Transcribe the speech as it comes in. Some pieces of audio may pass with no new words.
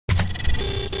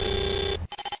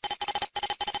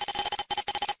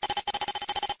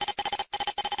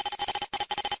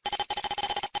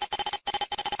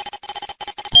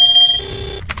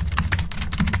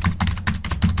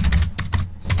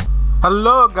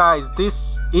Hello guys,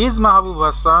 this is Mahabub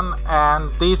Hassan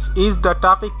and this is the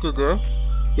topic today.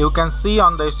 You can see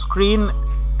on the screen,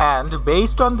 and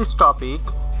based on this topic,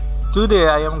 today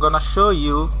I am gonna show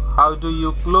you how do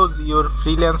you close your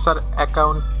freelancer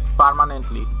account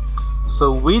permanently.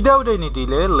 So without any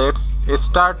delay, let's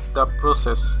start the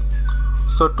process.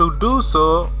 So to do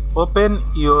so, open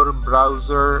your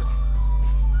browser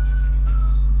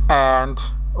and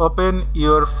open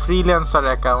your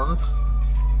freelancer account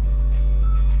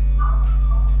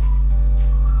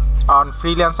on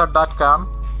freelancer.com.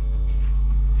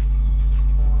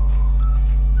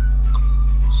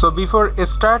 So before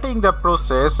starting the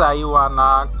process, I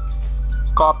wanna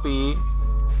copy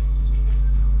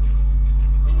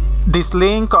this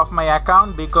link of my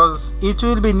account because it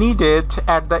will be needed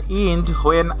at the end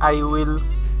when I will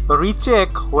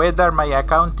recheck whether my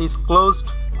account is closed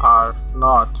or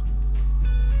not.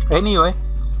 Anyway,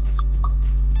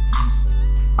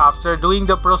 after doing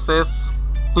the process,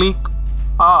 click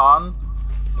on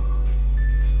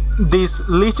this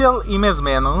little image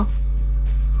menu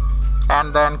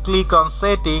and then click on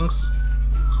settings.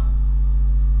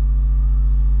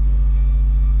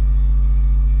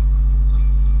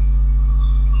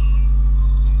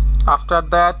 After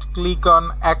that, click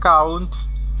on account.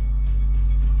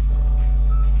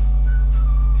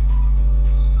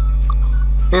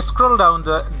 Scroll down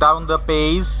the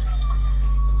page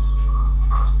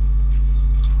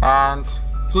and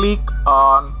click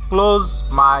on close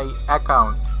my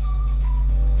account.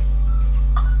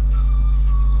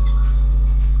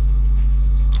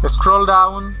 Scroll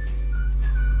down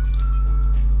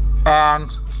and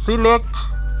select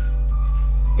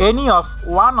any of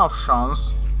one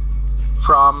options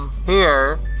from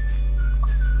here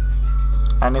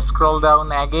and scroll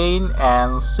down again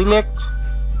and select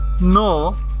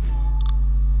no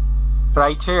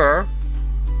right here,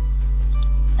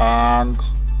 and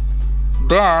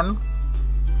then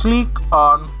click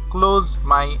on close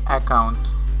my account.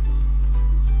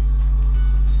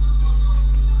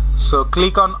 So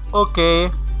click on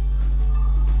OK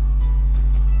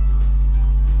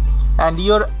and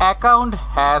your account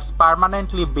has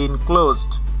permanently been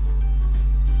closed.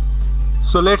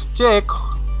 So let's check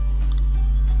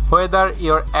whether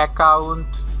your account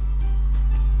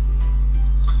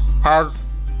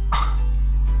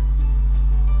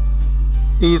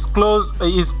is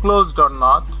closed or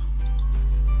not.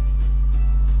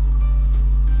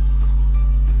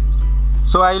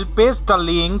 So I will paste the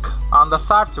link on the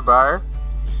search bar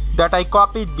that I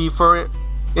copied before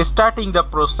starting the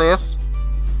process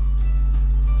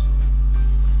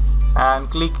and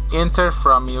click enter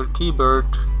from your keyboard,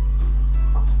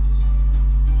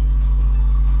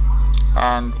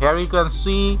 and here you can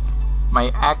see my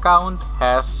account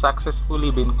has successfully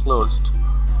been closed.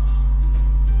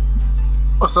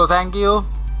 So thank you,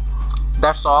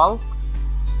 that's all.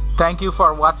 Thank you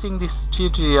for watching this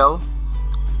tutorial.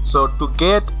 So to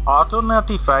get auto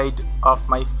notified of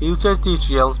my future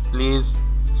tutorials, please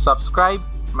subscribe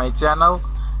my channel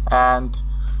and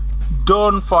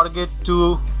don't forget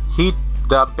to hit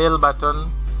the bell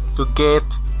button to get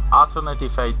auto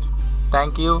notified.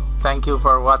 Thank you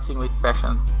for watching with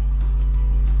passion.